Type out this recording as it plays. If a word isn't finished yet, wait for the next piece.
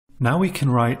Now we can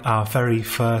write our very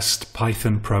first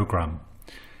Python program.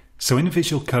 So in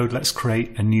Visual Code, let's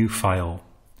create a new file.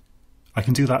 I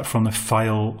can do that from the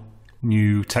File,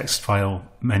 New Text File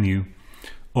menu,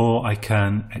 or I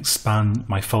can expand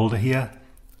my folder here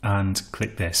and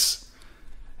click this.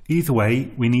 Either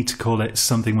way, we need to call it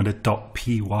something with a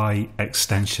 .py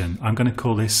extension. I'm going to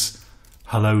call this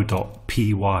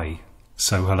hello.py,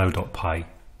 so hello.py.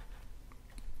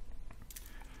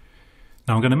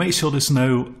 Now I'm going to make sure there's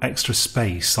no extra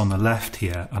space on the left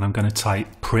here, and I'm going to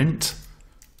type print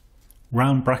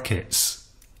round brackets.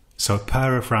 So a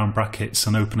pair of round brackets,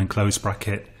 an open and close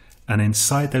bracket, and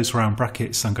inside those round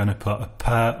brackets I'm going to put a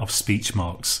pair of speech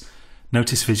marks.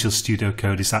 Notice Visual Studio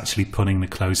Code is actually putting the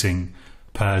closing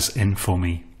pairs in for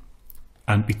me.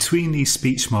 And between these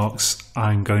speech marks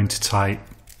I'm going to type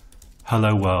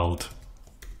hello world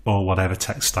or whatever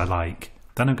text I like.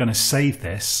 Then I'm going to save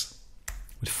this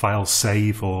with File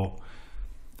Save, or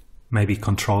maybe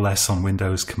Control S on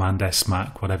Windows, Command S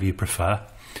Mac, whatever you prefer.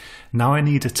 Now I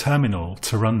need a terminal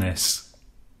to run this.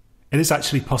 It is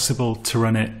actually possible to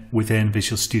run it within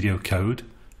Visual Studio Code.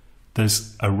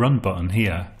 There's a run button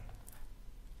here,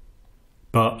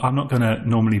 but I'm not going to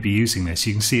normally be using this.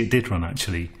 You can see it did run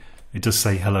actually. It does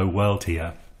say hello world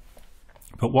here.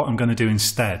 But what I'm going to do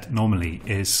instead normally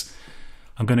is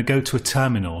I'm going to go to a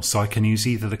terminal, so I can use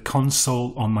either the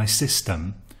console on my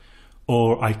system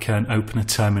or I can open a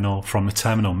terminal from the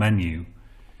terminal menu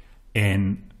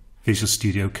in Visual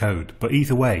Studio Code. But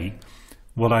either way,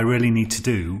 what I really need to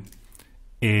do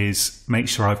is make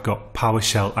sure I've got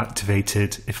PowerShell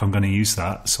activated if I'm going to use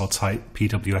that. So I'll type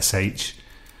pwsh,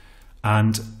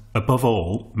 and above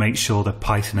all, make sure the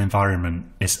Python environment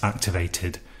is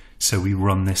activated so we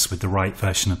run this with the right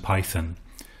version of Python.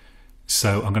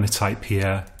 So I'm going to type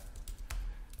here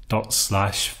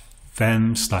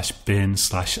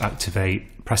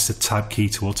 /vem/bin/activate, press the tab key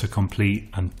to autocomplete,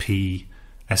 and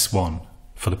PS1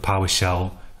 for the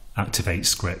PowerShell activate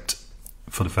script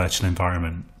for the virtual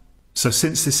environment. So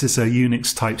since this is a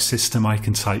Unix type system, I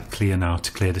can type clear now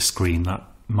to clear the screen. That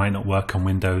might not work on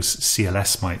Windows.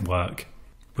 CLS might work,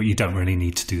 but you don't really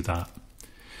need to do that.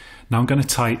 Now I'm going to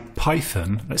type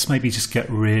Python. Let's maybe just get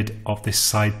rid of this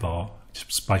sidebar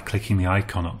just by clicking the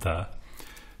icon up there.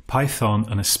 Python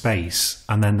and a space,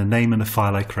 and then the name of the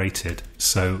file I created,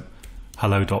 so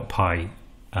hello.py,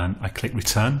 and I click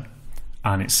return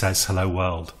and it says hello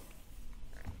world.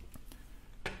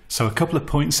 So a couple of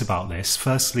points about this.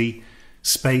 Firstly,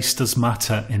 space does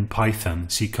matter in Python,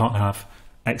 so you can't have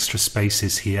extra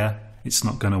spaces here. It's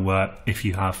not going to work if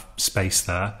you have space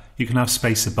there. You can have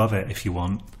space above it if you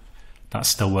want. That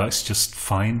still works just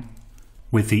fine.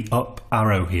 With the up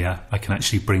arrow here, I can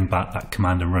actually bring back that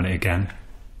command and run it again.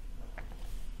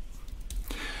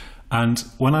 And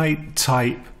when I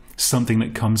type something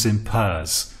that comes in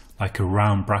pairs, like a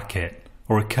round bracket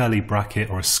or a curly bracket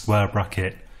or a square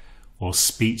bracket or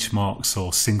speech marks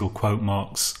or single quote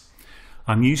marks,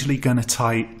 I'm usually going to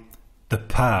type the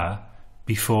pair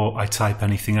before I type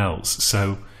anything else.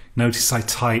 So notice I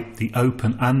typed the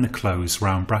open and the close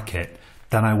round bracket.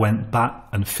 Then I went back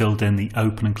and filled in the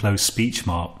open and close speech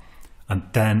mark, and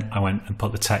then I went and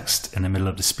put the text in the middle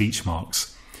of the speech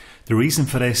marks. The reason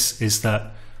for this is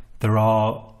that there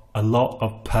are a lot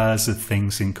of pairs of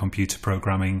things in computer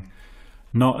programming,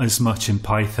 not as much in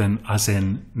Python as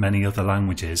in many other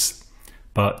languages,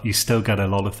 but you still get a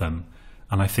lot of them.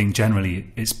 And I think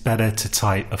generally it's better to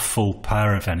type a full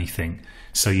pair of anything,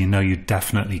 so you know you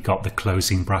definitely got the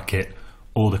closing bracket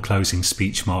or the closing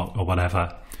speech mark or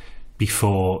whatever,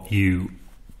 before you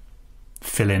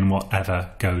fill in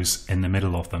whatever goes in the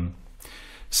middle of them.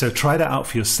 So try that out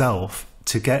for yourself.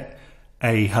 To get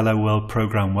a Hello World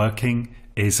program working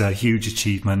is a huge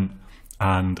achievement,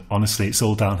 and honestly it's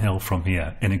all downhill from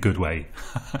here in a good way.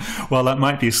 Well, that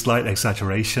might be a slight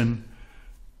exaggeration.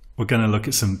 We're going to look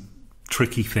at some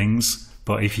tricky things,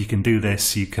 but if you can do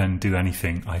this, you can do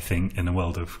anything, I think, in the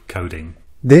world of coding.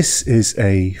 This is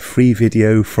a free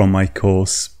video from my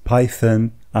course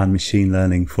Python and Machine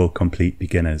Learning for Complete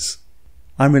Beginners.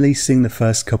 I'm releasing the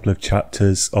first couple of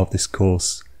chapters of this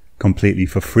course completely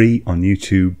for free on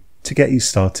YouTube to get you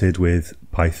started with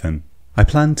Python. I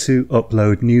plan to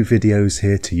upload new videos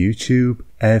here to YouTube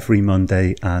every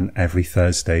Monday and every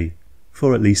Thursday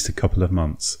for at least a couple of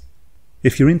months.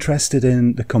 If you're interested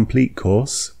in the complete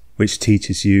course, which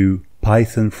teaches you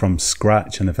Python from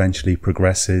scratch and eventually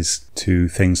progresses to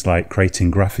things like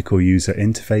creating graphical user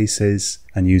interfaces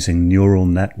and using neural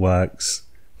networks,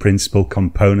 principal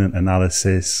component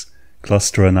analysis,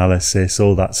 cluster analysis,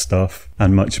 all that stuff,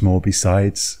 and much more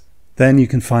besides, then you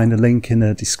can find a link in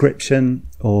the description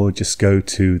or just go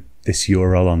to this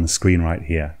URL on the screen right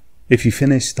here. If you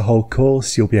finish the whole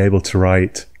course, you'll be able to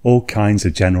write all kinds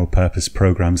of general purpose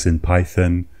programs in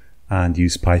Python and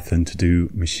use Python to do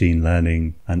machine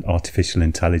learning and artificial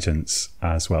intelligence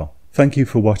as well. Thank you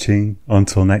for watching.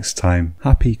 Until next time,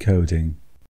 happy coding.